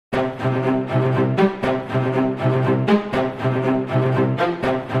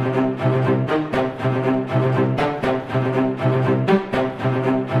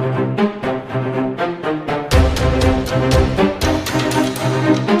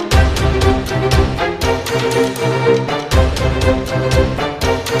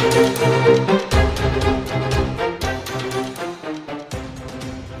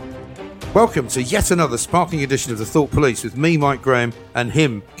Welcome to yet another sparkling edition of the Thought Police with me, Mike Graham, and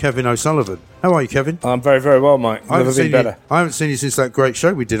him, Kevin O'Sullivan. How are you, Kevin? I'm very, very well, Mike. Never been better. I haven't seen you since that great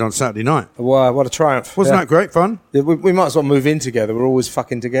show we did on Saturday night. Wow, what a triumph. Wasn't that great fun? Yeah, we might as well move in together. We're always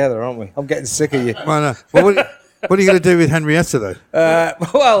fucking together, aren't we? I'm getting sick of you. Well, no. Well, what are you going to do with Henrietta, though?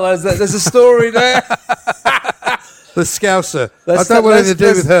 Well, there's a story there. The Scouser. I don't want anything to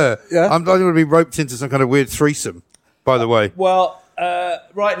do with her. Yeah? I'm going to be roped into some kind of weird threesome, by the way. Well,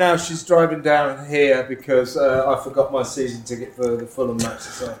 right now she's driving down here because I forgot my season ticket for the Fulham match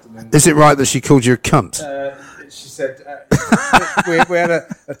this afternoon. Is it right that she called you a cunt? She said we had a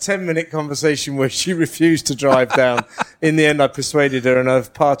 10-minute conversation where she refused to drive down. In the end, I persuaded her, and her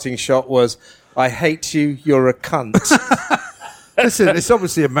parting shot was, "I hate you, you're a cunt." Listen, it's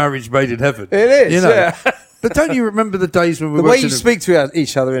obviously a marriage made in heaven. It is, you know? Yeah. But don't you remember the days when we the were... way you speak to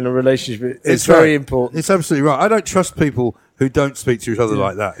each other in a relationship is very important. It's absolutely right. I don't trust people who don't speak to each other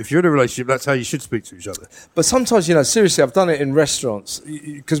like that. If you're in a relationship, that's how you should speak to each other. But sometimes, seriously, I've done it in restaurants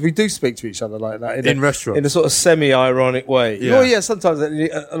because we do speak to each other like that. In restaurants? In a sort of semi-ironic way. Yeah. Oh, yeah, sometimes.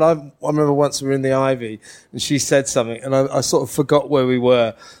 And I remember once we were in the Ivy and she said something and I sort of forgot where we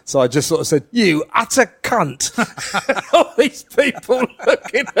were. So I just sort of said, "You utter cunt." All these people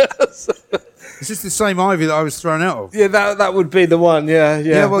looking at us. Is this the same Ivy that I was thrown out of? Yeah, that would be the one, yeah.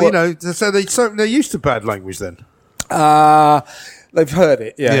 Yeah, well, so they're used to bad language then? They've heard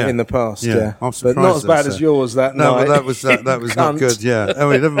it, in the past, yeah. I'm surprised. But not as bad as yours that night. No, but that was not good, yeah.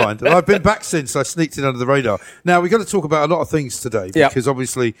 Oh, never mind. I've been back since. I sneaked in under the radar. Now, we've got to talk about a lot of things today because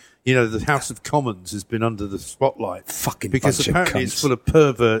obviously, the House of Commons has been under the spotlight. Because apparently it's full of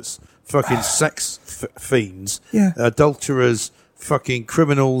perverts, fucking sex fiends, adulterers, fucking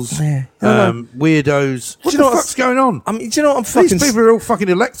criminals, weirdos. What the fuck's going on? I mean, do you know what I'm fucking... These people are all fucking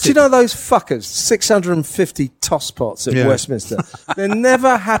elected. Do you know those fuckers, 650 tosspots at Westminster? They're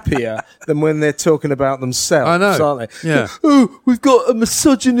never happier than when they're talking about themselves, I know. aren't they? Yeah. Oh, we've got a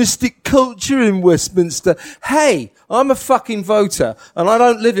misogynistic culture in Westminster. Hey, I'm a fucking voter and I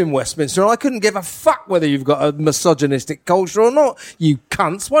don't live in Westminster and I couldn't give a fuck whether you've got a misogynistic culture or not, you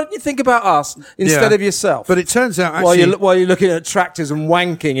cunts. Why don't you think about us instead of yourself? But it turns out actually... While you're looking at tractors and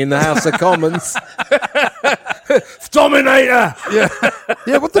wanking in the House of Commons. Dominator!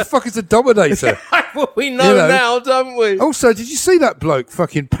 Yeah, what the fuck is a dominator? Well, we know now, don't we? Also, did you see that bloke,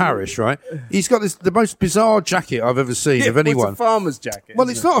 fucking Parrish, right? He's got the most bizarre jacket I've ever seen of anyone. It's a farmer's jacket. Well,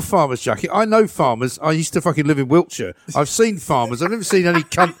 it's not a farmer's jacket. I know farmers. I used to fucking live in Wiltshire. I've seen farmers. I've never seen any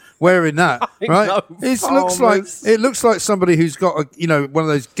cunt wearing that, right? It looks like somebody who's got one of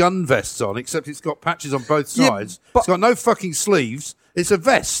those gun vests on, except it's got patches on both sides. It's got no fucking sleeves. It's a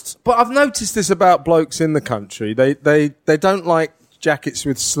vest. But I've noticed this about blokes in the country. They don't like jackets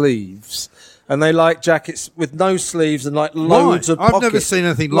with sleeves. And they like jackets with no sleeves and like loads of pockets. I've never seen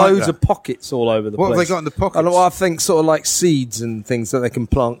anything like that. Loads of pockets all over the place. What have they got in the pockets? And I think sort of like seeds and things that they can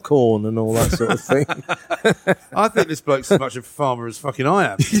plant corn and all that sort of thing. I think this bloke's as much a farmer as fucking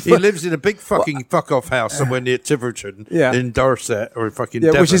I am. He lives in a big fucking fuck-off house somewhere near Tiverton in Dorset or fucking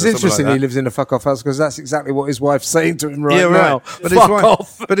Devon. Which is interesting he lives in a fuck-off house because that's exactly what his wife's saying to him right now. But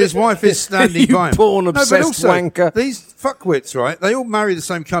off. But his wife is standing by him. You porn-obsessed wanker. These fuckwits, right, they all marry the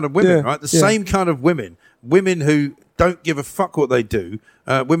same kind of women, right? The same kind of women. Women who don't give a fuck what they do.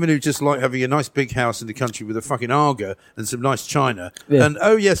 Women who just like having a nice big house in the country with a fucking Aga and some nice china. Yeah. And,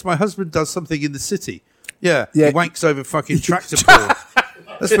 oh, yes, my husband does something in the city. Yeah. He wanks over fucking tractor pull.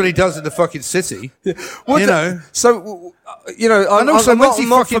 That's what he does in the fucking city. So, I'm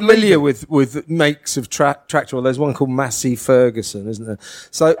not familiar with makes of tractor. Well, there's one called Massey Ferguson, isn't there?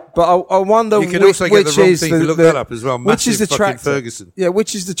 So, but I wonder you can also get the wrong thing to look that up as well. Which is the tractor? Ferguson. Yeah,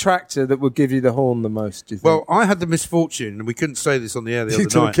 which is the tractor that would give you the horn the most? Do you think? Well, I had the misfortune, and we couldn't say this on the air the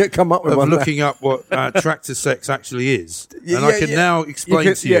other night, come up with of looking up what tractor sex actually is, and I can now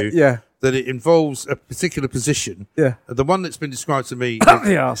explain to you. That it involves a particular position. Yeah. The one that's been described to me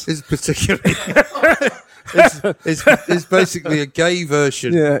is particularly... It's basically a gay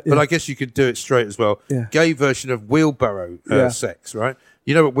version, but I guess you could do it straight as well. Yeah. Gay version of wheelbarrow sex, right?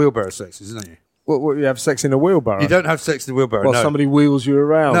 You know what wheelbarrow sex is, don't you? What, you have sex in a wheelbarrow? You don't have sex in a wheelbarrow, no. Somebody wheels you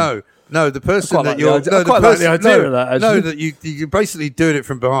around? No, the person that you're... I quite like the idea of that, actually. No, that you're basically doing it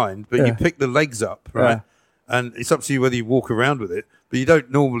from behind, but you pick the legs up, right? Yeah. And it's up to you whether you walk around with it, but you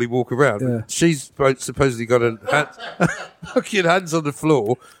don't normally walk around. Yeah. She's supposedly got fucking hands on the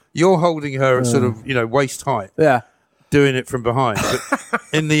floor. You're holding her at sort of, waist height. Yeah. Doing it from behind. But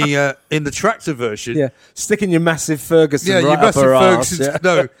in the tractor version... Sticking your massive Ferguson your massive up her Ferguson, arse.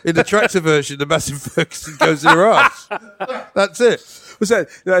 No, in the tractor version, the massive Ferguson goes in her arse. That's it. Was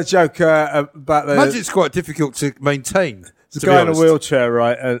that joke about the... Imagine it's quite difficult to maintain. There's a guy in a wheelchair,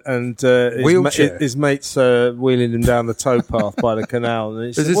 right, and his mates wheeling him down the towpath by the canal. And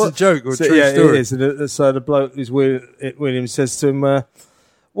is this a joke or a true story? It is. And so the bloke who's wheeling him says to him,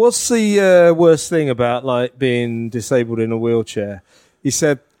 "What's the worst thing about like being disabled in a wheelchair?" He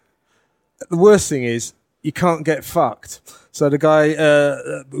said, "The worst thing is you can't get fucked." So the guy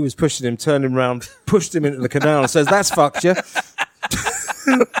who was pushing him turned him around, pushed him into the canal, and says, "That's fucked you."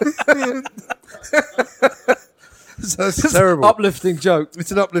 That's terrible. Uplifting joke.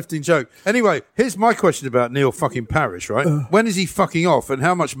 It's an uplifting joke. Anyway, here's my question about Neil fucking Parish, right? When is he fucking off, and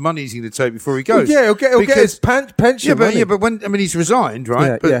how much money is he going to take before he goes? Well, he'll get his pension. But when he's resigned,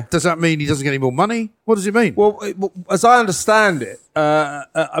 right? Does that mean he doesn't get any more money? What does it mean? Well, as I understand it, I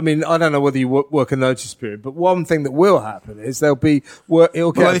don't know whether you work a notice period, but one thing that will happen is there'll be work.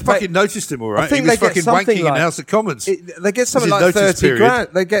 They fucking noticed him, all right. I think he was fucking wanking in the House of Commons. They get something like 30 grand.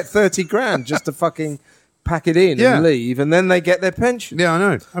 They get 30 grand just to fucking pack it in and leave, and then they get their pension. Yeah, I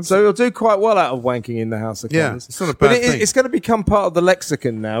know. Absolutely. So he'll do quite well out of wanking in the House of Commons. It's not a bad thing. It's going to become part of the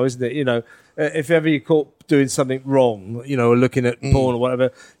lexicon now, isn't it? You know, if ever you're caught doing something wrong, you know, looking at porn or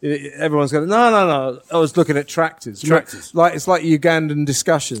whatever, everyone's going, no, I was looking at tractors. Tractors. It's like Ugandan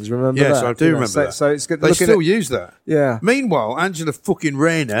discussions, remember that? Yes, I do remember that. So it's good. They still use that. Yeah. Meanwhile, Angela fucking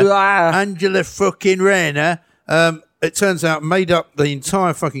Rayner, it turns out made up the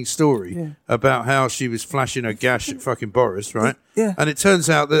entire fucking story about how she was flashing her gash at fucking Boris, right? Yeah. And it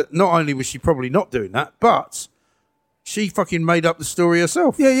turns out that not only was she probably not doing that, but she fucking made up the story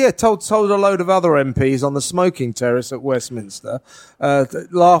herself. Yeah. Told a load of other MPs on the smoking terrace at Westminster,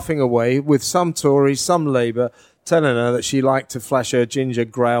 laughing away with some Tories, some Labour, telling her that she liked to flash her ginger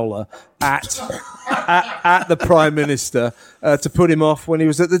growler at the Prime Minister to put him off when he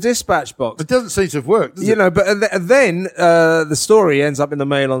was at the dispatch box. It doesn't seem to have worked, does it? You know, but then the story ends up in the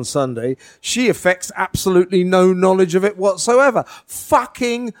Mail on Sunday. She affects absolutely no knowledge of it whatsoever.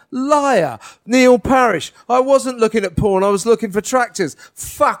 Fucking liar. Neil Parish. I wasn't looking at porn. I was looking for tractors.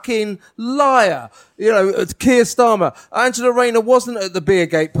 Fucking liar. You know, Keir Starmer. Angela Rayner wasn't at the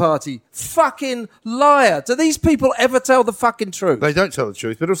Beergate party. Fucking liar. Do these people ever tell the fucking truth? They don't tell the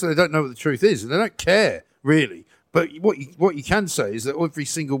truth, but also they don't know what the truth is, and they don't care, really. But what you can say is that every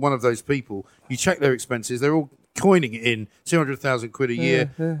single one of those people, you check their expenses, they're all coining it in 200,000 quid a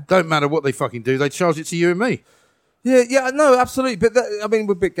year. Yeah. Don't matter what they fucking do, they charge it to you and me. Yeah, no, absolutely. But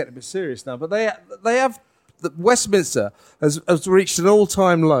we're getting a bit serious now. But they have. Westminster has reached an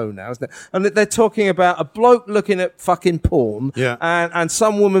all-time low now, isn't it? And they're talking about a bloke looking at fucking porn, and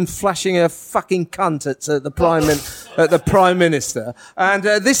some woman flashing her fucking cunt at the Prime Minister. And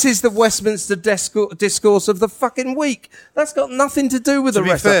this is the Westminster discourse of the fucking week. That's got nothing to do with the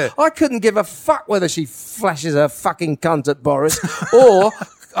rest of it. I couldn't give a fuck whether she flashes her fucking cunt at Boris or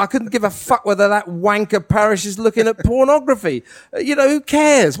I couldn't give a fuck whether that wanker Parish is looking at pornography. You know, who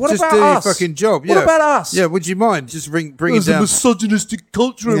cares? What just about us? Just do your fucking job. What about us? Yeah, would you mind? Just bring it down. There's a misogynistic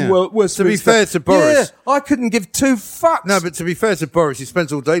culture in Westminster. To be fair to Boris. Yeah, I couldn't give two fucks. No, but to be fair to Boris, he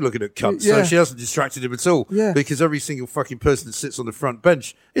spends all day looking at cunts, so she hasn't distracted him at all. Yeah. Because every single fucking person that sits on the front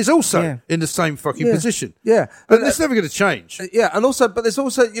bench is also in the same fucking position. Yeah. But that's never going to change. And also, but there's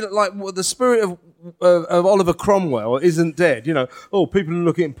also, you know, like the spirit of Oliver Cromwell isn't dead. You know, people are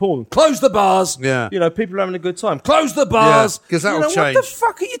looking at porn. Close the bars. Yeah. You know, people are having a good time. Close the bars. Because that'll change. What the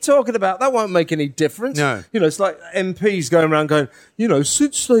fuck are you talking about? That won't make any difference. No. You know, it's like MPs going around going, you know,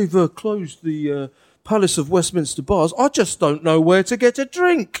 since they've closed the Palace of Westminster bars, I just don't know where to get a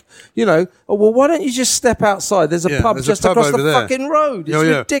drink. You know, well, why don't you just step outside? There's a pub just across the fucking road. It's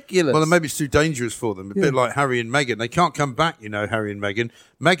ridiculous. Well, maybe it's too dangerous for them. A bit like Harry and Meghan. They can't come back, you know, Harry and Meghan.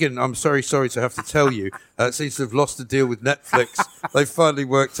 Meghan, I'm sorry to have to tell you, seems to have lost the deal with Netflix. They've finally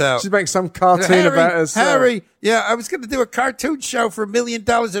worked out. She's making some cartoon about herself. Harry, I was going to do a cartoon show for $1 million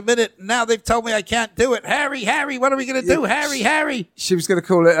a minute. Now they've told me I can't do it. Harry, what are we going to do? Harry. She was going to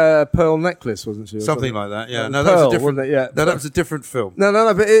call it a Pearl Necklace, wasn't she? Something like that, yeah. No, that Pearl, was a different. Wasn't it? Yeah. No, that was a different film.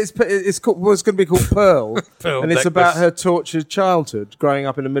 No, but it's called. Well, it's going to be called Pearl, Pearl and it's Necklace. about her tortured childhood, growing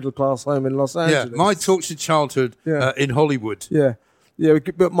up in a middle-class home in Los Angeles. Yeah, my tortured childhood in Hollywood. Yeah,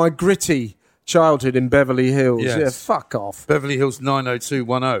 but my gritty childhood in Beverly Hills. Yes. Yeah, fuck off. Beverly Hills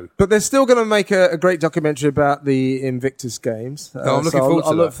 90210. But they're still going to make a great documentary about the Invictus Games. I'm looking forward to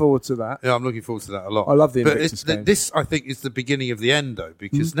that. I look forward to that. Yeah, I'm looking forward to that a lot. I love the Invictus Games. This, I think, is the beginning of the end, though,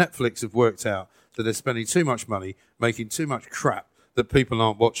 because Netflix have worked out that they're spending too much money making too much crap that people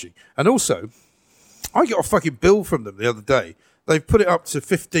aren't watching. And also, I got a fucking bill from them the other day. They've put it up to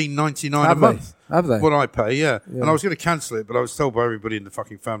 $15.99 a month. Have they? What I pay, yeah. And I was going to cancel it, but I was told by everybody in the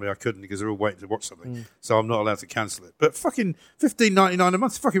fucking family I couldn't because they're all waiting to watch something. So I'm not allowed to cancel it. But fucking $15.99 a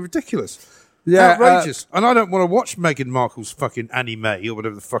month is fucking ridiculous. Yeah, outrageous. And I don't want to watch Meghan Markle's fucking Annie Mae or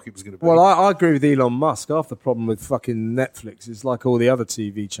whatever the fuck it was going to be. Well, I agree with Elon Musk. Half the problem with fucking Netflix is like all the other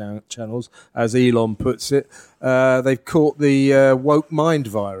TV channels, as Elon puts it, they've caught the woke mind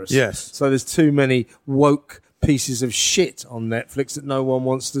virus. Yes. So there's too many woke pieces of shit on Netflix that no one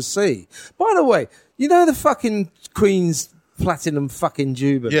wants to see. By the way, you know the fucking Queen's Platinum fucking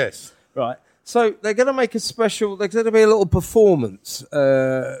Jubilee? Yes. Right. So they're going to make there's going to be a little performance,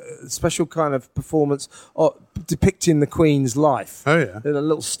 special kind of performance depicting the Queen's life. Oh, yeah. In a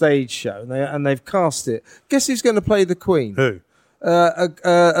little stage show, and they've cast it. Guess who's going to play the Queen? Who?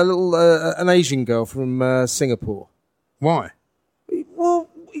 An Asian girl from Singapore. Why? Well,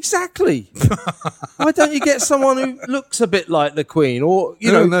 exactly. Why don't you get someone who looks a bit like the Queen, or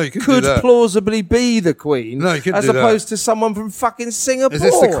you could plausibly be the Queen, No, you couldn't as do that. opposed to someone from fucking Singapore? Is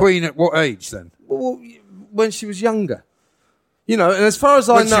this the Queen at what age then? Well, when she was younger. And as far as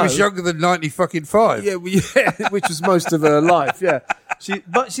I know, she was younger than 95. Yeah, which was most of her life. Yeah,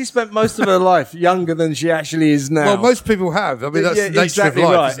 she spent most of her life younger than she actually is now. Well, most people have. I mean, that's the nature exactly of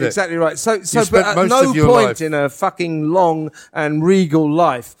life, right. isn't it? Exactly right. So spent but at most no of your point life. in her fucking long and regal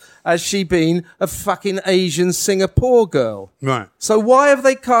life has she been a fucking Asian Singapore girl. Right. So why have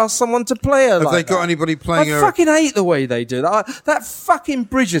they cast someone to play her? Have they got anybody playing her? I fucking hate the way they do that. That fucking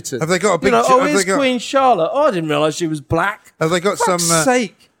Bridgerton. Have they got a big? Here's Queen Charlotte. Oh, I didn't realise she was black. Have they got Fuck's some?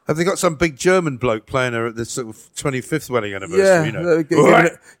 sake. Have they got some big German bloke playing her at the sort of 25th wedding anniversary? Yeah,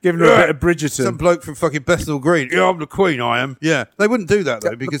 giving her a bit of Bridgerton. Some bloke from fucking Bethnal Green. Yeah, I'm the Queen, I am. Yeah, they wouldn't do that,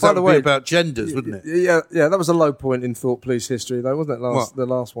 though, because that would be about genders, wouldn't it? Yeah, that was a low point in Thought Police history, though, wasn't it, the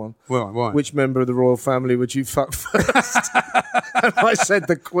last one? Well, why? Which member of the royal family would you fuck first? And I said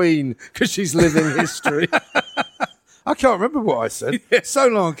the Queen, because she's living history. I can't remember what I said. Yeah. So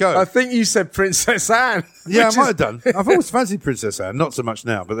long ago. I think you said Princess Anne. Yeah, I might have done. I've always fancied Princess Anne. Not so much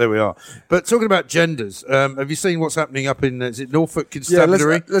now, but there we are. But talking about genders, have you seen what's happening up in, is it Norfolk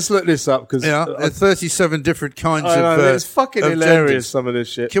Constabulary? Yeah, let's look this up. Cause there are 37 different kinds of it's fucking hilarious, genders. some of this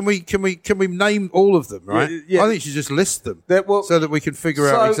shit. Can we name all of them, right? Yeah. I think you should just list them so that we can figure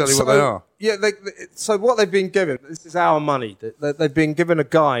out exactly what they are. Yeah, so what they've been given, this is our money. They've been given a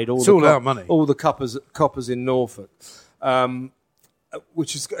guide. All our money. All the coppers in Norfolk.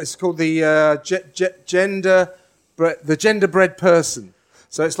 Which is it's called the genderbread person.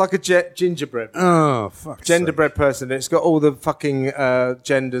 So it's like a gingerbread. Oh, fuck. Genderbread person. It's got all the fucking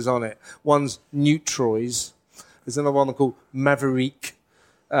genders on it. One's Neutrois. There's another one called Maverick.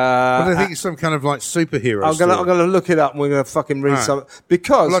 But I think it's some kind of like superhero. I'm gonna look it up and we're gonna fucking read some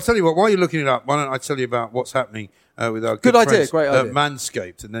because. Well, I'll tell you what. While you're looking it up, why don't I tell you about what's happening with our good idea, friends great idea.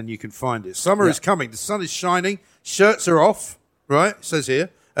 Manscaped, and then you can find it. Summer is coming. The sun is shining. Shirts are off. Right, it says here,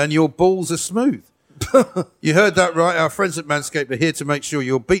 and your balls are smooth. You heard that right. Our friends at Manscaped are here to make sure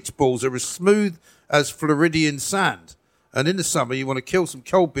your beach balls are as smooth as Floridian sand. And in the summer, you want to kill some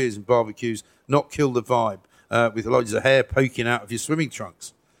cold beers and barbecues, not kill the vibe with loads of hair poking out of your swimming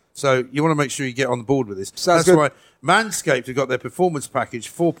trunks. So you want to make sure you get on board with this. Sounds That's good. why Manscaped have got their performance package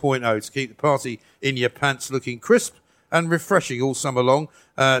 4.0 to keep the party in your pants looking crisp and refreshing all summer long.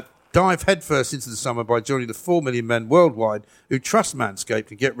 Dive headfirst into the summer by joining the 4 million men worldwide who trust Manscaped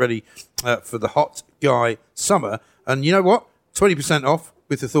to get ready for the hot guy summer. And you know what? 20% off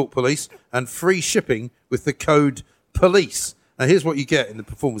with the Thought Police and free shipping with the code POLICE. Now, here's what you get in the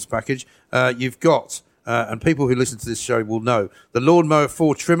performance package. You've got, and people who listen to this show will know, the Lawnmower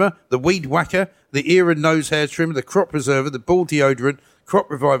 4 trimmer, the Weed Whacker, the ear and nose hair trimmer, the Crop Preserver, the Ball Deodorant,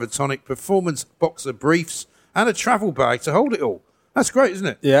 Crop Reviver Tonic, Performance Boxer Briefs, and a travel bag to hold it all. That's great, isn't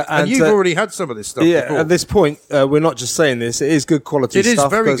it? Yeah, and you've already had some of this stuff before. At this point, we're not just saying this. It is good quality stuff. It is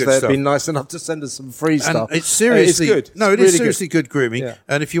very good because stuff. they've been nice enough to send us some free stuff. It's seriously good. No, it really is seriously good grooming. Yeah.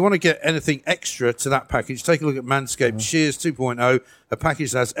 And if you want to get anything extra to that package, take a look at Manscaped Shears 2.0, a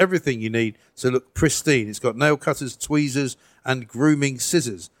package that has everything you need to look pristine. It's got nail cutters, tweezers, and grooming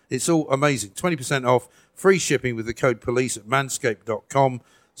scissors. It's all amazing. 20% off, free shipping with the code POLICE at manscaped.com.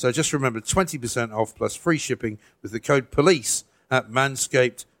 So just remember, 20% off plus free shipping with the code POLICE at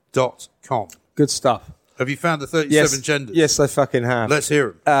manscaped.com. Good stuff. Have you found the 37 genders? Yes, I fucking have. Let's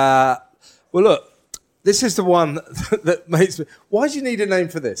hear them. Well, look, this is the one that makes me... Why do you need a name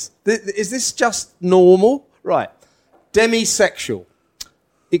for this? Is this just normal? Right. Demisexual.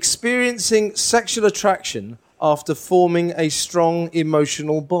 Experiencing sexual attraction after forming a strong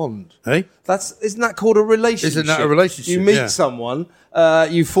emotional bond. Hey? Isn't that called a relationship? Isn't that a relationship? You meet someone,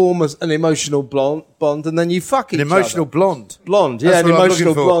 you form an emotional bond, and then you fuck each other. An emotional blonde. Blonde, yeah, That's an what I'm emotional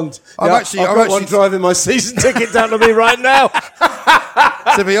looking for. blonde. I've Yeah, actually- I've got one driving my season ticket down to me right now.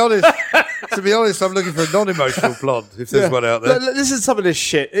 To be honest, To be honest, I'm looking for a non-emotional blonde, if there's one out there. Listen to some of this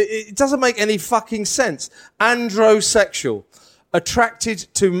shit. It doesn't make any fucking sense. Androsexual. Attracted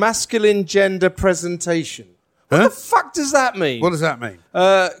to masculine gender presentation. What the fuck does that mean? What does that mean?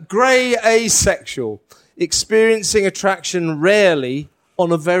 Grey asexual. Experiencing attraction rarely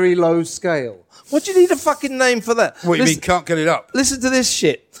on a very low scale. What do you need a fucking name for that? What, you mean can't get it up? Listen to this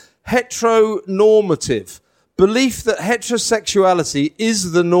shit. Heteronormative. Belief that heterosexuality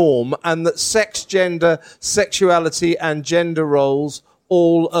is the norm and that sex, gender, sexuality and gender roles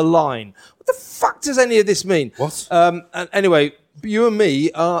all align. What the fuck does any of this mean? What? And anyway, you and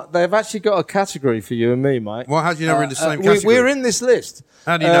me, they've actually got a category for you and me, Mike. Well, how do you know we're in the same category? We're in this list.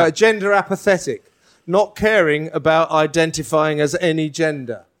 How do you know? Gender apathetic. Not caring about identifying as any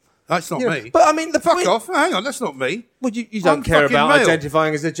gender. That's not me. But I mean, Fuck off. Hang on, that's not me. Well, you don't care about male.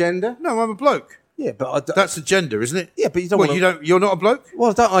 Identifying as a gender? No, I'm a bloke. Yeah, but that's a gender, isn't it? Yeah, but you don't. You're not a bloke.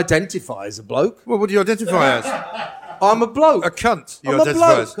 Well, I don't identify as a bloke. Well, what do you identify as? I'm a bloke. A cunt. I'm a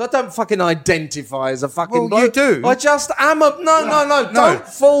bloke. I don't fucking identify as a fucking bloke. You do. I just am a... No. Don't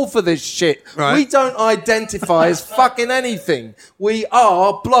fall for this shit. Right. We don't identify as fucking anything. We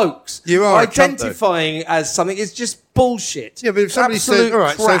are blokes. You are identifying as something is just bullshit. Yeah, but if somebody says... All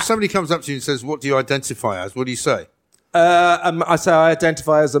right, crap. so if somebody comes up to you and says, what do you identify as? What do you say? I say I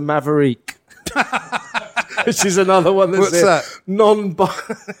identify as a maverick. Which is another one that's What's that?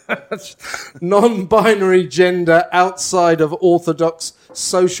 Non-binary gender outside of orthodox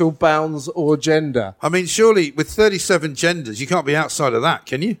social bounds or gender. I mean, surely with 37 genders, you can't be outside of that,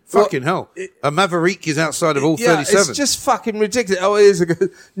 can you? Fucking hell. A maverick is outside of all 37. It's just fucking ridiculous. Oh, here's a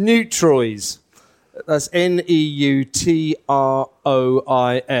good... Neutrois. That's Neutrois.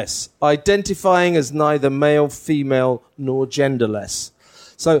 Identifying as neither male, female, nor genderless.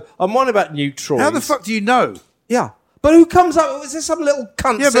 So I'm wondering about Neutrois. How the fuck do you know? Yeah. But who comes up? Is there some little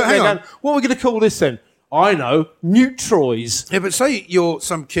cunt sitting there going, what are we going to call this then? I know. Neutrois. Yeah, but say you're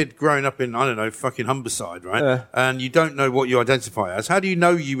some kid growing up in, I don't know, fucking Humberside, right? And you don't know what you identify as. How do you know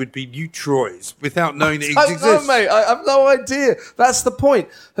you would be Neutrois without knowing that it exists? No, mate. I have no idea. That's the point.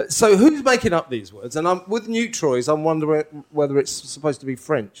 So who's making up these words? And with Neutrois, I'm wondering whether it's supposed to be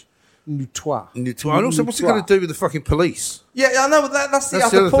French. Neutrois. And also, what's it going to do with the fucking police? Yeah, I know. That's the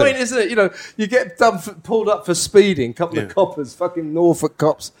other point, isn't it? You know, you get pulled up for speeding, a couple of coppers, fucking Norfolk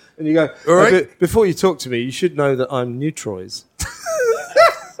cops, and you go, all right. Before you talk to me, you should know that I'm Neutrois.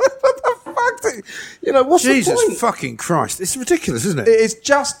 What the fuck? You know, what's the point? Jesus fucking Christ. It's ridiculous, isn't it? It's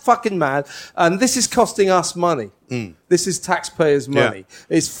just fucking mad. And this is costing us money. This is taxpayers' money.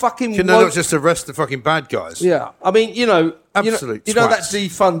 Yeah. It's fucking... Can they not just arrest the fucking bad guys? Yeah. I mean, you know... Absolute You know that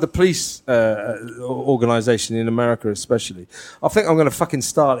defund the police organisation in America especially? I think I'm going to fucking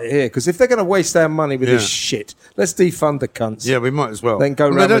start it here, because if they're going to waste our money with this shit, let's defund the cunts. Yeah, we might as well. Then go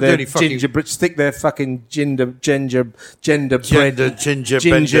around with their stick their fucking gender bread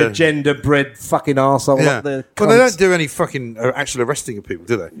fucking arsehole up there. Well, they don't do any fucking actual arresting of people,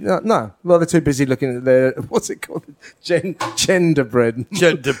 do they? No. Well, they're too busy looking at their, what's it called? Gender bread.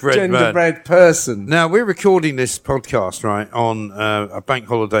 Gender bread person. Now, we're recording this podcast, right, on a bank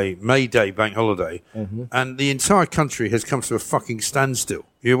holiday, May Day bank holiday, and the entire country has come to a fucking standstill.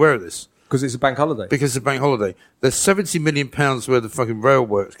 Are you aware of this? Because it's a bank holiday. Because it's a bank holiday. There's £70 million worth of fucking rail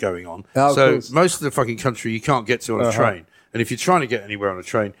works going on. Oh, so most of the fucking country you can't get to on a train. And if you're trying to get anywhere on a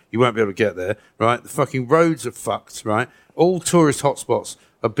train, you won't be able to get there, right? The fucking roads are fucked, right? All tourist hotspots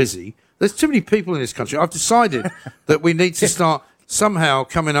are busy. There's too many people in this country. I've decided that we need to start somehow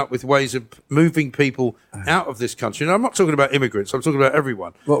coming up with ways of moving people out of this country. And I'm not talking about immigrants. I'm talking about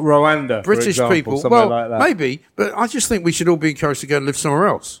everyone. What, Rwanda, British for example, people. Well, like that. Maybe. But I just think we should all be encouraged to go and live somewhere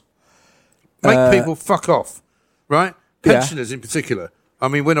else. Make people fuck off, right? Pensioners in particular. I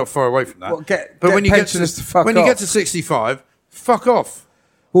mean, we're not far away from that. Well, when you get to 65, fuck off.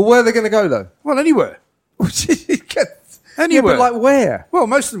 Well, where are they going to go, though? Well, anywhere. Anywhere. Yeah, but like where? Well,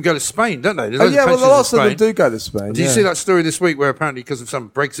 most of them go to Spain, don't they? Well, a lot of them do go to Spain. Did you see that story this week where apparently because of some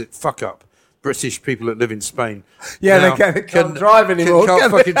Brexit fuck-up, British people that live in Spain they can't drive anymore. Can't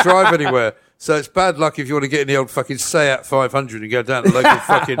fucking drive anywhere. So it's bad luck if you want to get in the old fucking Seat 500 and go down to local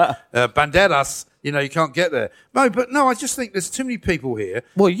fucking Banderas. You know, you can't get there. No, I just think there's too many people here.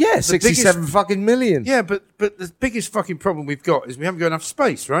 Well, yeah, 67 fucking million. Yeah, but the biggest fucking problem we've got is we haven't got enough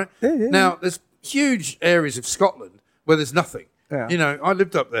space, right? Yeah. Now, there's huge areas of Scotland where there's nothing. Yeah. You know, I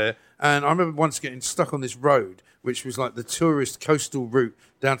lived up there, and I remember once getting stuck on this road, which was like the tourist coastal route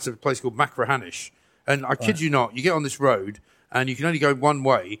down to a place called Machrihanish. And I kid you not, you get on this road, and you can only go one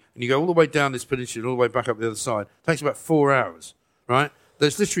way, and you go all the way down this peninsula and all the way back up the other side. It takes about 4 hours, right?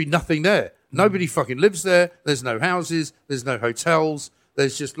 There's literally nothing there. Nobody fucking lives there. There's no houses. There's no hotels.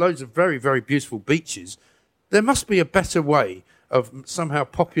 There's just loads of very, very beautiful beaches. There must be a better way of somehow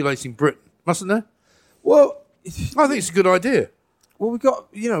populating Britain, mustn't there? Well, I think it's a good idea. Well, we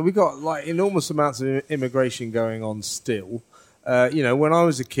got like enormous amounts of immigration going on still. When I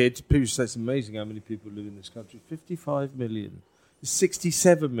was a kid, people say it's amazing how many people live in this country. 55 million.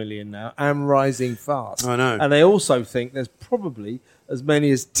 67 million now and rising fast. I know. And they also think there's probably as many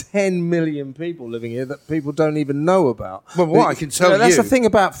as 10 million people living here that people don't even know about. Well, what I can tell you... That's the thing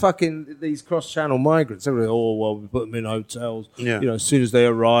about fucking these cross-channel migrants. Everybody, we put them in hotels. Yeah. As soon as they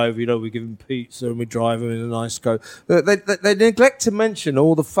arrive, we give them pizza and we drive them in a nice car. They neglect to mention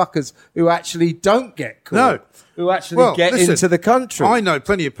all the fuckers who actually don't get caught. No. Who actually get into the country. I know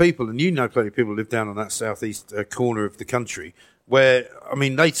plenty of people, and you know plenty of people who live down on that southeast corner of the country where,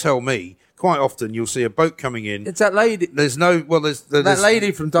 they tell me quite often you'll see a boat coming in. It's that lady. There's that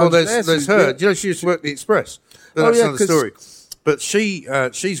lady from downstairs. There's her. You know, she used to work at the Express. But that's another story. But she's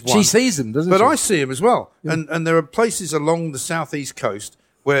one. She sees them, doesn't she? But I see them as well. Yeah. And there are places along the southeast coast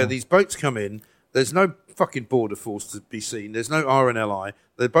where these boats come in. There's no fucking border force to be seen. There's no RNLI.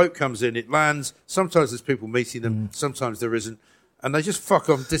 The boat comes in, it lands. Sometimes there's people meeting them. Sometimes there isn't. And they just fuck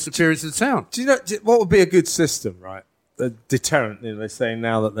off and disappear into the town. Do you know what would be a good system, right? A deterrent. They're saying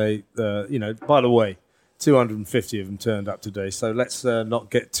now that by the way, 250 of them turned up today. So let's not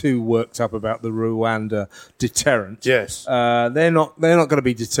get too worked up about the Rwanda deterrent. Yes. They're not going to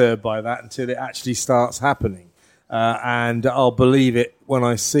be deterred by that until it actually starts happening. And I'll believe it when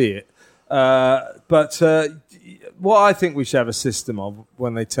I see it. But what I think we should have a system of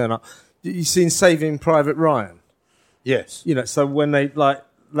when they turn up, you've seen Saving Private Ryan? Yes. So when they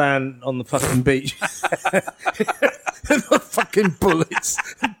land on the fucking beach, fucking bullets,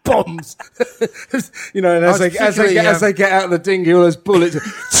 bombs, and as they get out of the dinghy, all those bullets.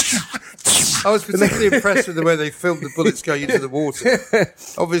 I was particularly impressed with the way they filmed the bullets going into the water.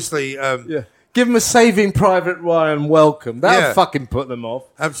 Obviously, give them a Saving Private Ryan welcome. That'll fucking put them off.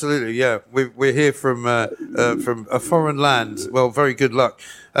 Absolutely, yeah. We're here from a foreign land. Well, very good luck.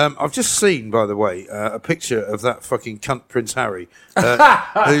 I've just seen, by the way, a picture of that fucking cunt Prince Harry,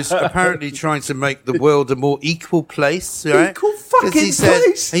 who's apparently trying to make the world a more equal place. Right? Equal fucking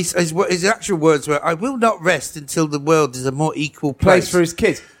place. His actual words were, "I will not rest until the world is a more equal place for his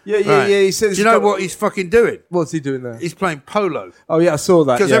kids." Yeah. He says. Do you know what he's fucking doing? What's he doing there? He's playing polo. Oh yeah, I saw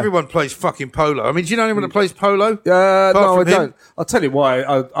that. Because everyone plays fucking polo. Do you know anyone that plays polo? No, I don't. I'll tell you why.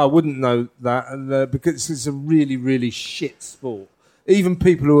 I wouldn't know that, and because it's a really, really shit sport. Even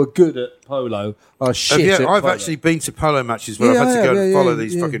people who are good at polo are shit at polo. I've actually been to polo matches where I've had to go and follow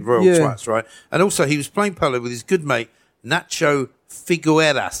these fucking royal twats, right? And also, he was playing polo with his good mate, Nacho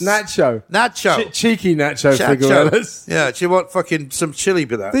Figueras. Nacho. Cheeky Nacho Figueras. Yeah, do you want fucking some chili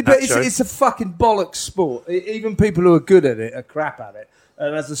with that, But it's a fucking bollocks sport. Even people who are good at it are crap at it.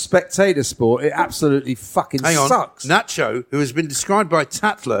 And as a spectator sport, it absolutely fucking sucks. Nacho, who has been described by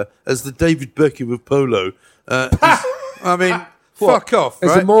Tatler as the David Beckham of polo, fuck off,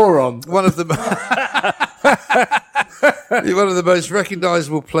 right? It's a moron. One of the most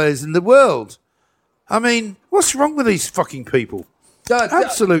recognisable players in the world. What's wrong with these fucking people?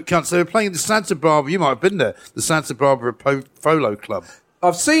 Absolute cunts. They were playing in the Santa Barbara. You might have been there. The Santa Barbara Polo Club.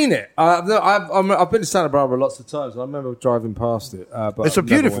 I've seen it. I've been to Santa Barbara lots of times. I remember driving past it. But it's a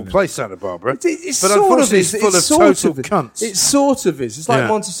beautiful place, Santa Barbara. But unfortunately, it's full of total cunts. It sort of is. It's like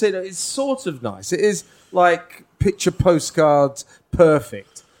Montecito. It's sort of nice. It is like picture postcards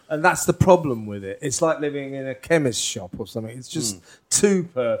perfect. And that's the problem with it. It's like living in a chemist shop or something. It's just too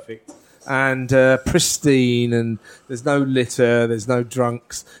perfect and pristine, and there's no litter, there's no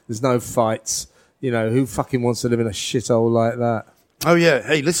drunks, there's no fights. Who fucking wants to live in a shithole like that? Oh, yeah.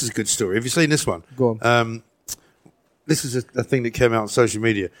 Hey, this is a good story. Have you seen this one? Go on. This is a thing that came out on social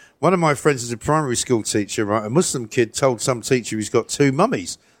media. One of my friends is a primary school teacher, right? A Muslim kid told some teacher he's got 2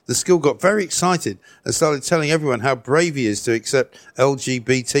 mummies. The school got very excited and started telling everyone how brave he is to accept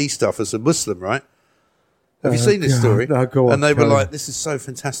LGBT stuff as a Muslim, right? Have you seen this story? No, go on. And they were like, this is so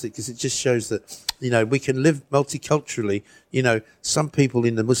fantastic because it just shows that, we can live multiculturally. Some people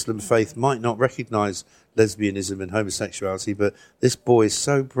in the Muslim faith might not recognise lesbianism and homosexuality, but this boy is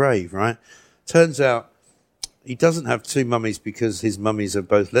so brave, right? Turns out he doesn't have 2 mummies because his mummies are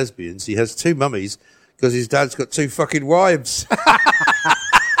both lesbians. He has 2 mummies because his dad's got 2 fucking wives.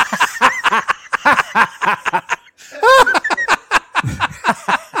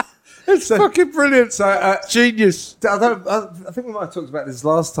 fucking brilliant. So genius. I think we might have talked about this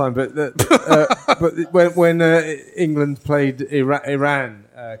last time, but when England played Iran.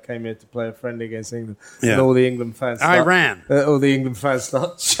 Came here to play a friendly against England, and all the England fans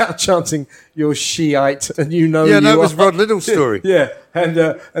start chanting, "You're Shiite," and you know. Yeah, that was Rod Liddell's story. Yeah, and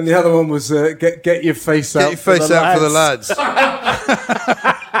the other one was get your face out. Get your face out for the lads.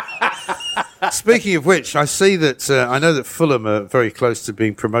 Speaking of which, I see that I know that Fulham are very close to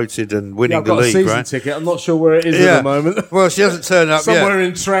being promoted and winning the league. I've got a season ticket. I'm not sure where it is at the moment. Well, she hasn't turned up Somewhere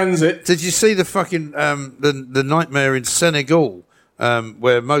in transit. Did you see the fucking the nightmare in Senegal?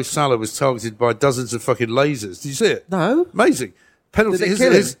 Where Mo Salah was targeted by dozens of fucking lasers. Did you see it? No. Amazing. Penalty.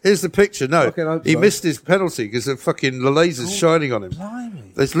 Here's the picture. No. Okay, he missed his penalty because the lasers shining on him.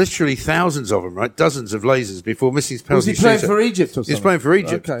 Blimey. There's literally thousands of them, right? Dozens of lasers before missing his penalty. Was he playing for Egypt or something? He's playing for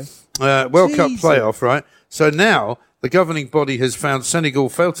Egypt. Okay. World Cup playoff, right? So now the governing body has found Senegal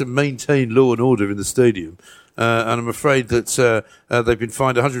failed to maintain law and order in the stadium. And I'm afraid that they've been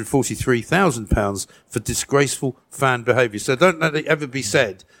fined £143,000 for disgraceful fan behaviour. So don't let it ever be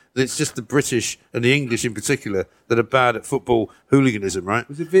said that it's just the British and the English in particular that are bad at football hooliganism, right?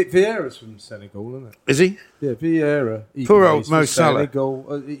 Was it Vieira's from Senegal, isn't it? Is he? Yeah, Vieira. Poor old Mo Salah.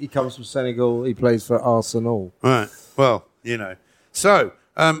 He comes from Senegal. He plays for Arsenal. Right. Well, So...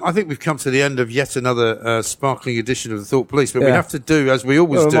 I think we've come to the end of yet another sparkling edition of the Thought Police, but we have to do, as we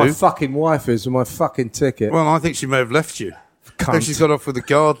always do... My fucking wife is with my fucking ticket. Well, I think she may have left you. Maybe she's got off with the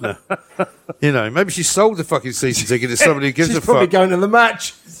gardener. Maybe she sold the fucking season ticket to somebody who gives a fuck. She's probably going to the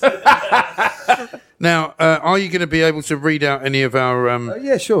match. Now, are you going to be able to read out any of our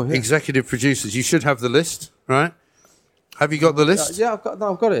executive producers? You should have the list, right? Have you got the list? Yeah, I've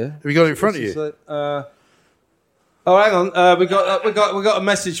got it here. Have you got it in front of you? Oh, hang on. We got a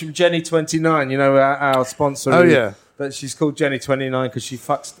message from Jenny29. Our sponsor. Oh yeah. But she's called Jenny29 because she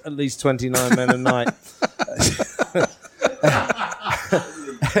fucks at least 29 men a night.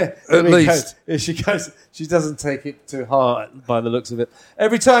 At least. She doesn't take it to heart by the looks of it.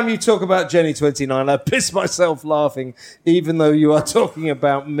 Every time you talk about Jenny29, I piss myself laughing, even though you are talking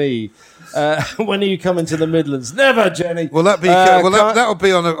about me. When are you coming to the Midlands? Never, Jenny. Will that be? That'll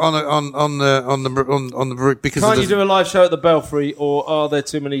be on the because. Can't you do a live show at the Belfry, or are there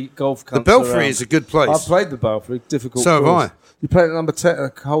too many golf clubs? The Belfry around? is a good place. I've played the Belfry. Difficult. So course. have I. You played at number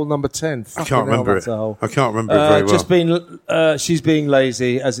 10, hole number 10. I can't remember it. I can't remember it very well. She's being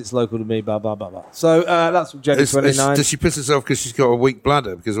lazy as it's local to me, blah, blah, blah, blah. So that's from Jenny29. Does she piss herself because she's got a weak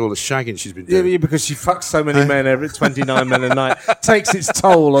bladder because of all the shagging she's been doing? Yeah, because she fucks so many men, 29 men a night. Takes its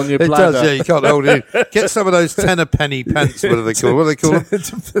toll on your bladder. It does, yeah, you can't hold it in. Get some of those tenner penny pants, what do they call them?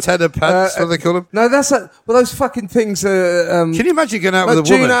 Tenner pants, what do they call them? No, those fucking things are... Can you imagine going out with a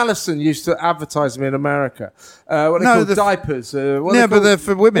June woman? Allison used to advertise them in America. What are they called? Diapers. But they're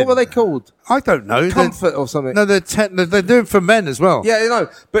for women. What were they called? I don't know. Comfort or something. No, they're doing for men as well. Yeah,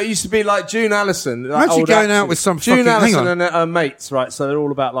 but it used to be like June Allison. Imagine going out with some June fucking... Allison and her mates, right? So they're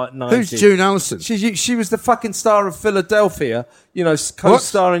all about like 90. Who's June Allison? She was the fucking star of Philadelphia,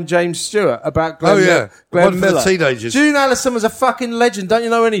 co-starring James Stewart about Glenn Miller. One for the teenagers. June Allison was a fucking legend. Don't you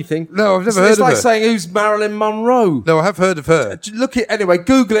know anything? No, I've never heard of her. It's like saying who's Marilyn Monroe. No, I have heard of her. Anyway,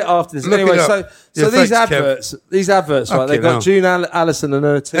 Google it after this. So these adverts, right? They've got June Allison and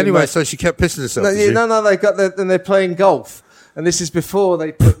her team. Anyway, so she kept pissing herself. No, they got and they're playing golf. And this is before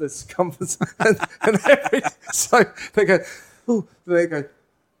they put the circumference. So they go,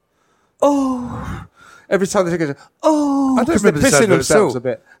 oh. Every time they take a shot, I don't remember they're pissing themselves a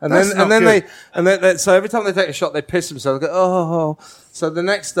bit, so every time they take a shot, they piss themselves. They go, oh, so the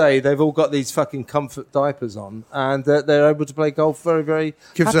next day they've all got these fucking comfort diapers on, and they're able to play golf very, very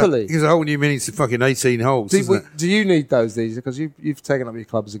happily. Gives a whole new meaning to fucking 18 holes. Do you need those these? Because you've taken up your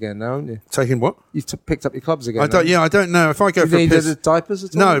clubs again now, haven't you? Taken what? You've picked up your clubs again. I don't know if I go for a piss. Diapers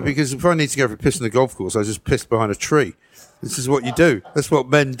at all? No, because if I need to go for a piss in the golf course, I just piss behind a tree. This is what you do. That's what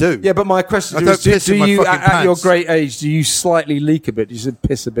men do. Yeah, but my question is, do you, at your great age, do you slightly leak a bit? You should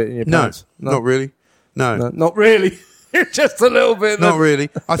piss a bit in your pants? No, not really. No, not really. Just a little bit. Not really.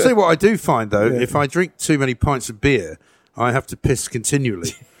 I tell you what I do find, though, if I drink too many pints of beer, I have to piss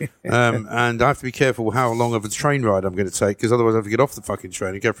continually. And I have to be careful how long of a train ride I'm going to take, because otherwise I have to get off the fucking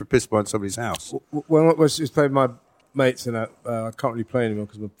train and go for a piss behind somebody's house. When I was just playing my mates and I can't really play anymore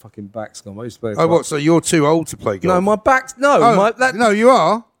because my fucking back's gone. I used to play. What? So you're too old to play golf? No, my back's no. No, you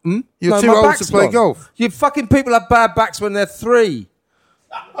are. You're too old to play golf. You fucking people have bad backs when they're 3.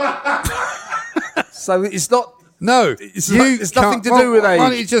 So it's not. No, it's nothing to do with age. Why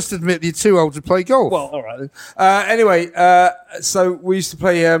don't you just admit you're too old to play golf? Well, all right. Anyway, so we used to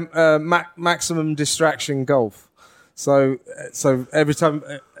play maximum distraction golf. So every time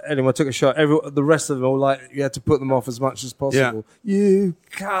anyone took a shot, the rest of them all like you had to put them off as much as possible. Yeah. You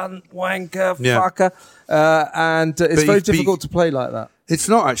cunt, wanker, fucker. And it's very difficult to play like that. It's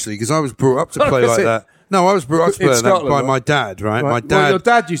not actually, because I was brought up to play like that. No, I was brought up to play like that by my dad, right? My dad. Well, your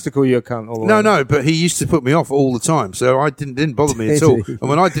dad used to call you a cunt all the way. No, but he used to put me off all the time, so I didn't bother me at all. And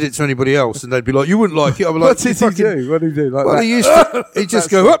when I did it to anybody else, and they'd be like, "You wouldn't like it," I was like, "What did he do? What did he do?" Like well, that? He'd just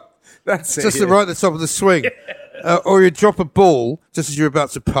go up. That's it. Just right at the top of the swing. Or you'd drop a ball just as you're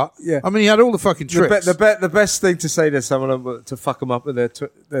about to putt. Yeah. I mean, he had all the fucking tricks. The best thing to say to someone to fuck them up with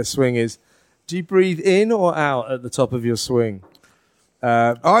their swing is, do you breathe in or out at the top of your swing?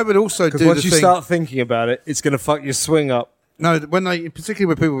 I would also do once you start thinking about it, it's going to fuck your swing up. No, particularly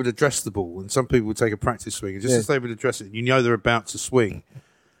when people would address the ball, and some people would take a practice swing, and just as they would address it, you know they're about to swing.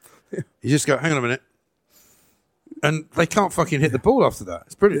 You just go, hang on a minute. And they can't fucking hit the ball after that.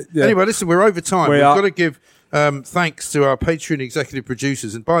 It's brilliant. Yeah. Anyway, listen, we're over time. We've got to give thanks to our Patreon executive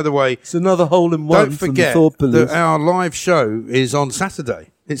producers. And by the way, it's another hole in one. Don't forget that our live show is on Saturday.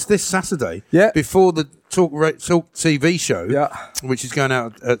 It's this Saturday. Yeah. Before the Talk TV show, which is going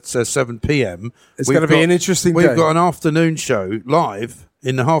out at 7 p.m. It's going to be an interesting day. We've got an afternoon show live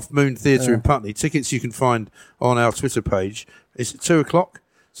in the Half Moon Theatre in Putney. Tickets you can find on our Twitter page. It's at 2 o'clock.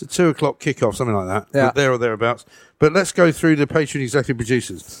 It's a 2 o'clock kickoff, something like that. Yeah. There or thereabouts. But let's go through the Patreon executive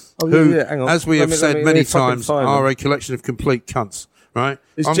producers, who, hang on. as we have said many times, are a collection of complete cunts. Right?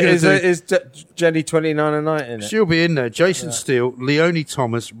 Is Jenny 29 a night in it? She'll be in there. Jason Steele, Leonie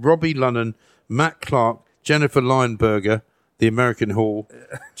Thomas, Robbie Lunnan, Matt Clark, Jennifer Leinberger, the American Hall,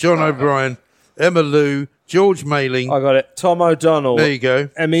 John O'Brien, Emma Lou, George Mailing. I got it. Tom O'Donnell. There you go.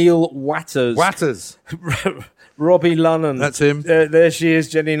 Emil Watters. Robbie Lunnan. That's him. There she is,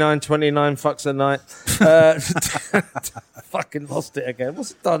 Jenny 929, fucks a night. Fucking lost it again.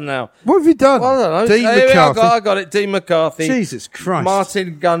 What's it done now? What have you done? Well, I don't know. Dean McCarthy. I got it. Dean McCarthy. Jesus Christ.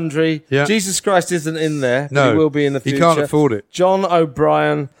 Martin Gundry. Yeah. Jesus Christ isn't in there. No. He will be in the future. You can't afford it. John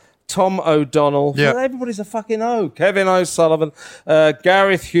O'Brien. Tom O'Donnell. Yeah. Everybody's a fucking O. Kevin O'Sullivan.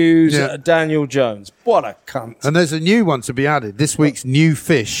 Gareth Hughes. Yeah. Daniel Jones. What a cunt. And there's a new one to be added. This week's new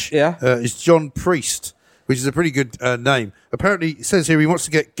fish is John Priest, which is a pretty good name. Apparently, it says here he wants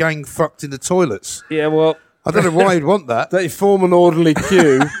to get gang fucked in the toilets. Yeah, well... I don't know why he'd want that. They form an orderly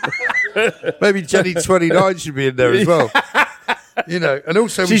queue. Maybe Jenny 29 should be in there as well. You know, and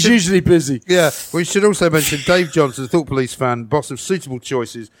also... She's usually busy. Yeah, we should also mention Dave Johnson, Thought Police fan, boss of Suitable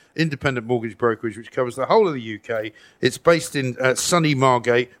Choices, independent mortgage brokerage, which covers the whole of the UK. It's based in sunny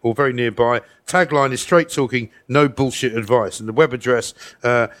Margate, or very nearby. Tagline is straight talking, no bullshit advice. And the web address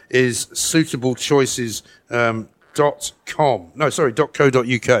is suitablechoices.com.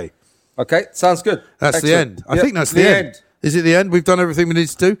 .co.uk. Okay, sounds good. That's Excellent. The end. I think that's the end. Is it the end? We've done everything we need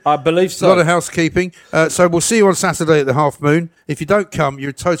to do? I believe so. A lot of housekeeping. So we'll see you on Saturday at the Half Moon. If you don't come,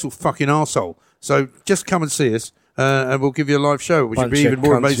 you're a total fucking arsehole. So just come and see us, and we'll give you a live show, which will be even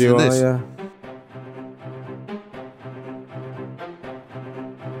more amazing than this.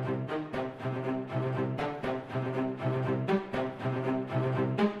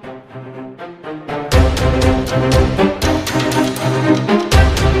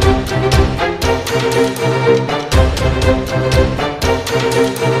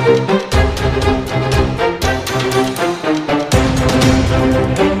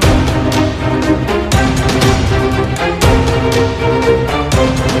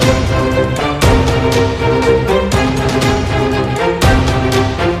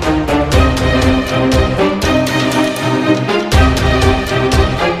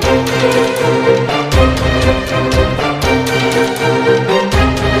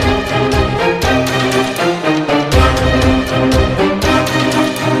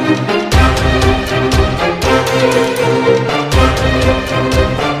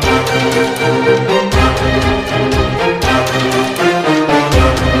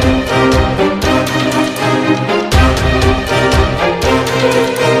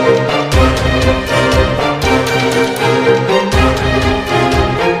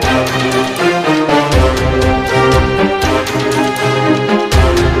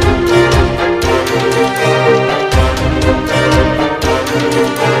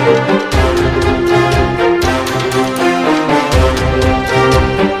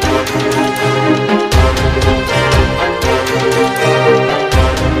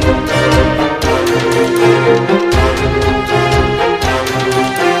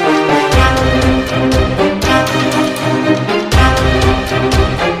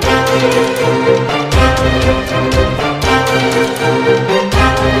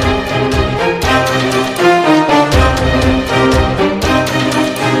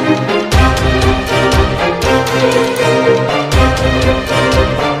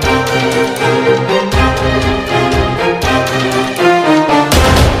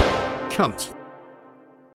 cunt.